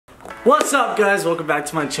What's up, guys? Welcome back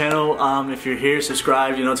to my channel. If you're here,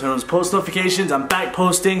 subscribe, turn on those post notifications. I'm back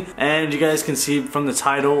posting, and you guys can see from the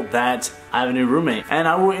title that I have a new roommate. And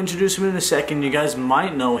I will introduce him in a second. You guys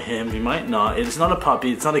might know him, you might not. It's not a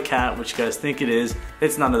puppy, it's not a cat, which you guys think it is.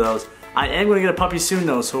 It's none of those. I am gonna get a puppy soon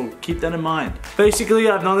though, so keep that in mind. Basically,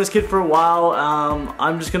 I've known this kid for a while.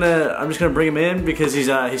 I'm just gonna bring him in because he's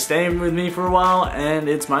staying with me for a while, and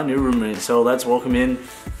it's my new roommate. So let's welcome in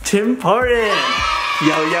Tim Parton.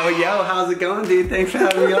 Yo, how's it going, dude? Thanks for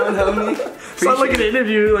having me on, homie. It's not like an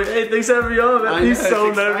interview, like, hey, thanks for having me on, man. He's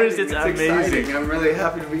so nervous, it's amazing. Exciting. I'm really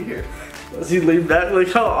happy to be here. Does he lean back?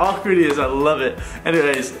 Look how awkward he is, I love it.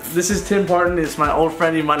 Anyways, this is Tim Parton. It's my old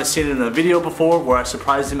friend. You might have seen it in a video before where I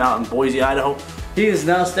surprised him out in Boise, Idaho. He is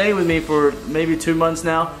now staying with me for maybe 2 months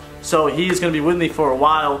now, so he's gonna be with me for a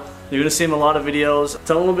while. You're gonna see him in a lot of videos.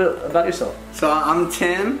 Tell a little bit about yourself. So I'm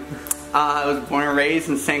Tim. I was born and raised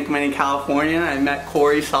in San Clemente, California. I met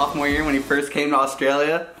Corey sophomore year when he first came to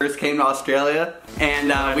Australia. And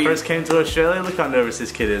we first came to Australia. Look how nervous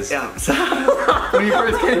this kid is. Yeah. So when he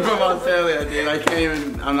first came from Australia, dude,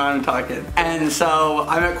 I'm not even talking. And so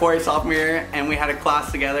I met Corey sophomore year, and we had a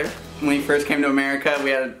class together. When he first came to America, we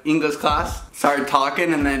had an English class, started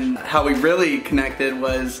talking, and then how we really connected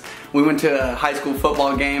was we went to a high school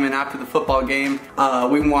football game, and after the football game, I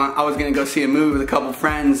was gonna go see a movie with a couple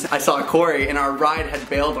friends. I saw Corey, and our ride had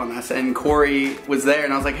bailed on us, and Corey was there,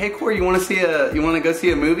 and I was like, hey Corey, you wanna go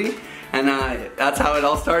see a movie? And that's how it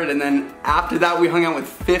all started. And then after that, we hung out with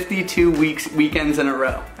 52 weekends in a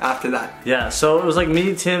row after that. Yeah, so it was like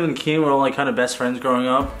me, Tim, and Keen were all like kind of best friends growing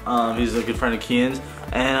up. He's a good friend of Keen's.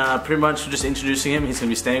 And pretty much just introducing him. He's gonna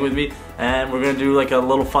be staying with me. And we're gonna do like a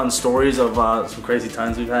little fun stories of some crazy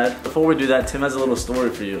times we've had. Before we do that, Tim has a little story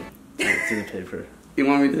for you. It's in the paper. You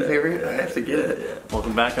want me to do the paper? I have to get it. Yeah.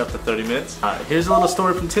 Welcome back after 30 minutes. Here's a little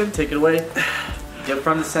story from Tim. Take it away. Get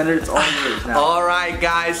from the center, it's all yours now. Alright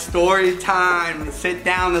guys, story time. Sit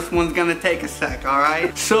down, this one's gonna take a sec,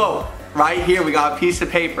 alright? So, right here we got a piece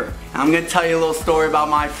of paper. I'm gonna tell you a little story about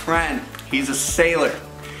my friend. He's a sailor.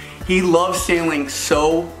 He loves sailing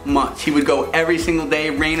so much. He would go every single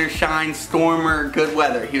day, rain or shine, storm or good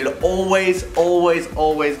weather. He would always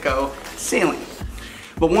go sailing.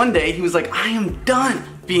 But one day he was like, I am done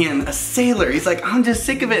being a sailor. He's like, I'm just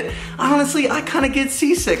sick of it. Honestly, I kind of get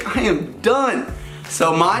seasick. I am done.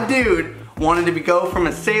 So my dude wanted to go from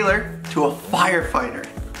a sailor to a firefighter.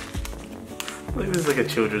 Look, this is like a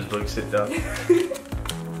children's book, sit down.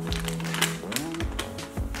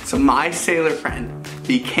 So my sailor friend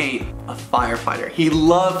became a firefighter. He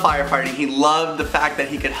loved firefighting. He loved the fact that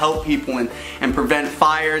he could help people and prevent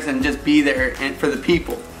fires and just be there for the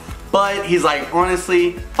people. But he's like,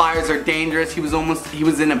 honestly, fires are dangerous. He was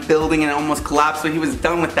in a building and it almost collapsed, so he was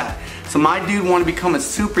done with that. So my dude wanted to become a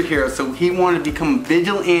superhero, so he wanted to become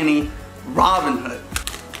vigilante Robin Hood.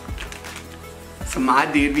 So my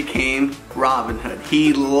dude became Robin Hood.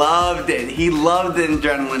 He loved it. He loved the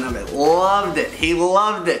adrenaline of it. Loved it. He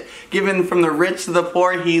loved it. Given from the rich to the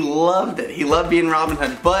poor, he loved it. He loved being Robin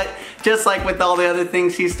Hood. But just like with all the other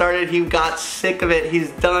things he started, he got sick of it.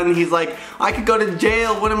 He's done. He's like, I could go to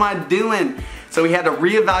jail. What am I doing? So he had to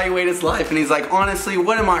reevaluate his life, and he's like, honestly,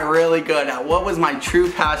 what am I really good at? What was my true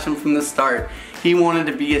passion from the start? He wanted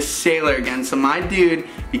to be a sailor again. So my dude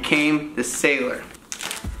became the sailor.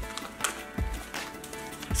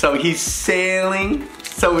 So he's sailing.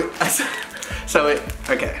 Okay,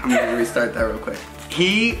 I'm gonna restart that real quick.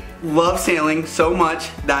 He loved sailing so much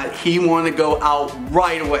that he wanted to go out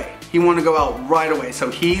right away. So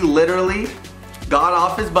he literally got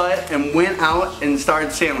off his butt and went out and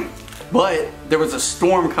started sailing. But there was a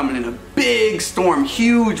storm coming in, a big storm,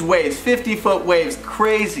 huge waves, 50-foot waves,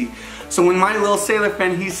 crazy. So when my little sailor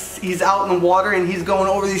friend, he's out in the water and he's going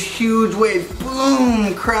over these huge waves,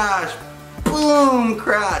 boom, crash, boom,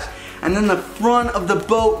 crash. And then the front of the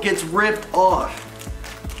boat gets ripped off.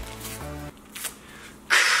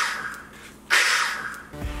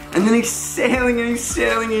 And then he's sailing and he's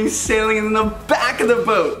sailing and he's sailing, and then the back of the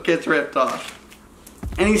boat gets ripped off.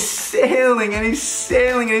 And he's sailing and he's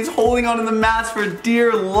sailing and he's holding onto the mast for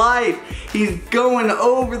dear life. He's going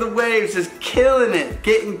over the waves, just killing it,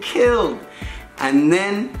 getting killed. And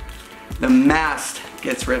then the mast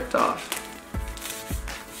gets ripped off.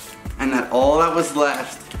 And all that was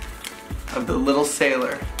left of the little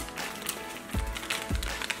sailor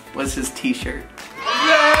was his t-shirt.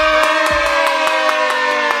 Yay!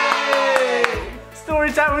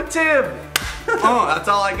 Story time with Tim. Oh, that's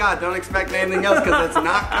all I got. Don't expect anything else because it's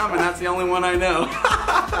not coming. That's the only one I know.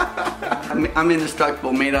 I'm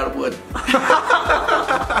indestructible, made out of wood.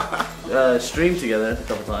 streamed together a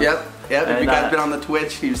couple times. Yep. If And, you guys been on the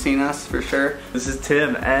Twitch, you've seen us for sure. This is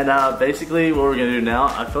Tim, and basically what we're gonna do now,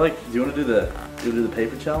 I feel like, do you wanna do the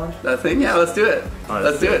paper challenge? That thing? Yeah, let's do it. Alright,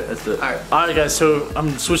 Let's do it. Let's do it. Alright. Alright guys, so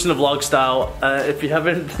I'm switching to vlog style. If you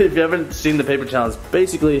haven't seen the paper challenge,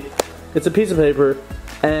 basically it's a piece of paper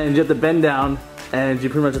and you have to bend down and you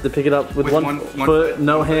pretty much have to pick it up with one foot,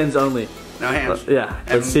 no hands only. No hands. Yeah,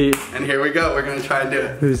 let's see. And here we go, we're gonna try and do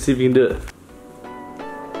it. Let's see if you can do it.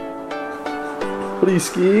 What are you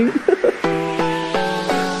skiing?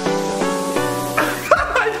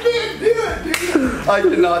 I can't do it, dude. I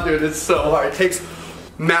cannot do it, it's so hard. It takes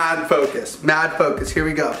mad focus, mad focus. Here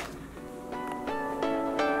we go.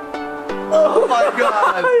 Oh my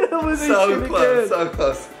god. So close, so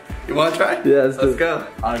close. You wanna try? Yeah, let's go.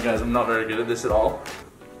 Alright guys, I'm not very good at this at all.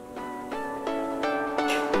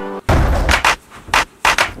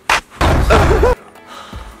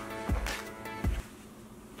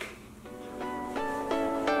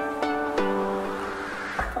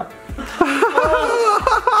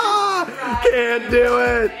 Can't do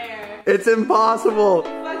it. It's impossible.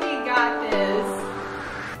 Fucking got this.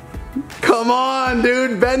 Come on,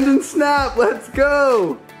 dude. Bend and snap. Let's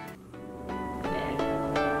go.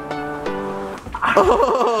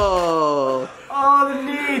 Oh. Oh, the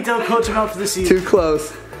knee! Don't coach him out for the season. Too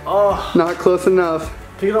close. Oh. Not close enough.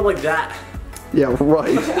 Pick it up like that. Yeah,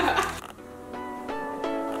 right.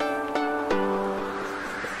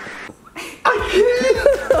 I can't.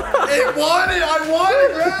 I want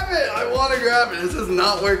to grab it. I want to grab it. This is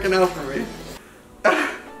not working out for me.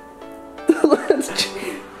 Let's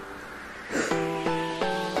cheat.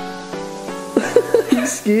 You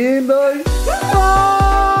skiing, dog? Oh!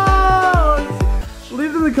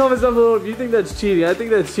 Leave in the comments down below if you think that's cheating. I think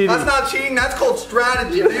that's cheating. That's not cheating. That's called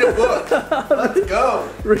strategy. Read a book. Let's go.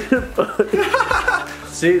 Read a book.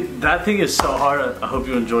 See, that thing is so hard. I hope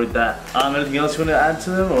you enjoyed that. Anything else you want to add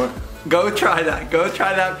to them, or? Go try that. Go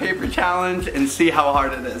try that paper challenge and see how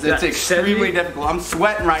hard it is. It's extremely difficult. I'm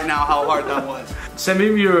sweating right now how hard that was. Send me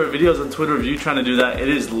your videos on Twitter of you trying to do that. It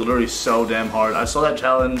is literally so damn hard. I saw that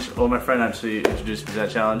challenge. Well, my friend actually introduced me to that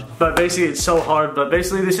challenge. But basically, it's so hard. But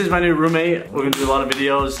basically, this is my new roommate. We're gonna do a lot of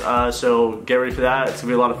videos, so get ready for that. It's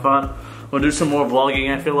gonna be a lot of fun. We'll do some more vlogging,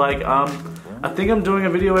 I feel like. I think I'm doing a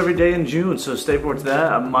video every day in June, so stay forward to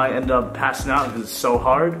that. I might end up passing out because it's so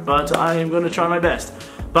hard, but I am gonna try my best.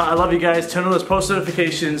 But I love you guys. Turn on those post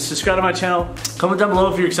notifications. Subscribe to my channel. Comment down below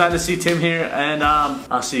if you're excited to see Tim here. And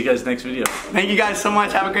I'll see you guys next video. Thank you guys so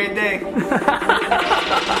much. Have a great day.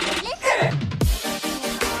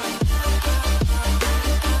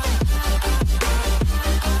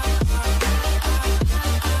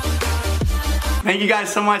 Thank you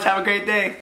guys so much. Have a great day.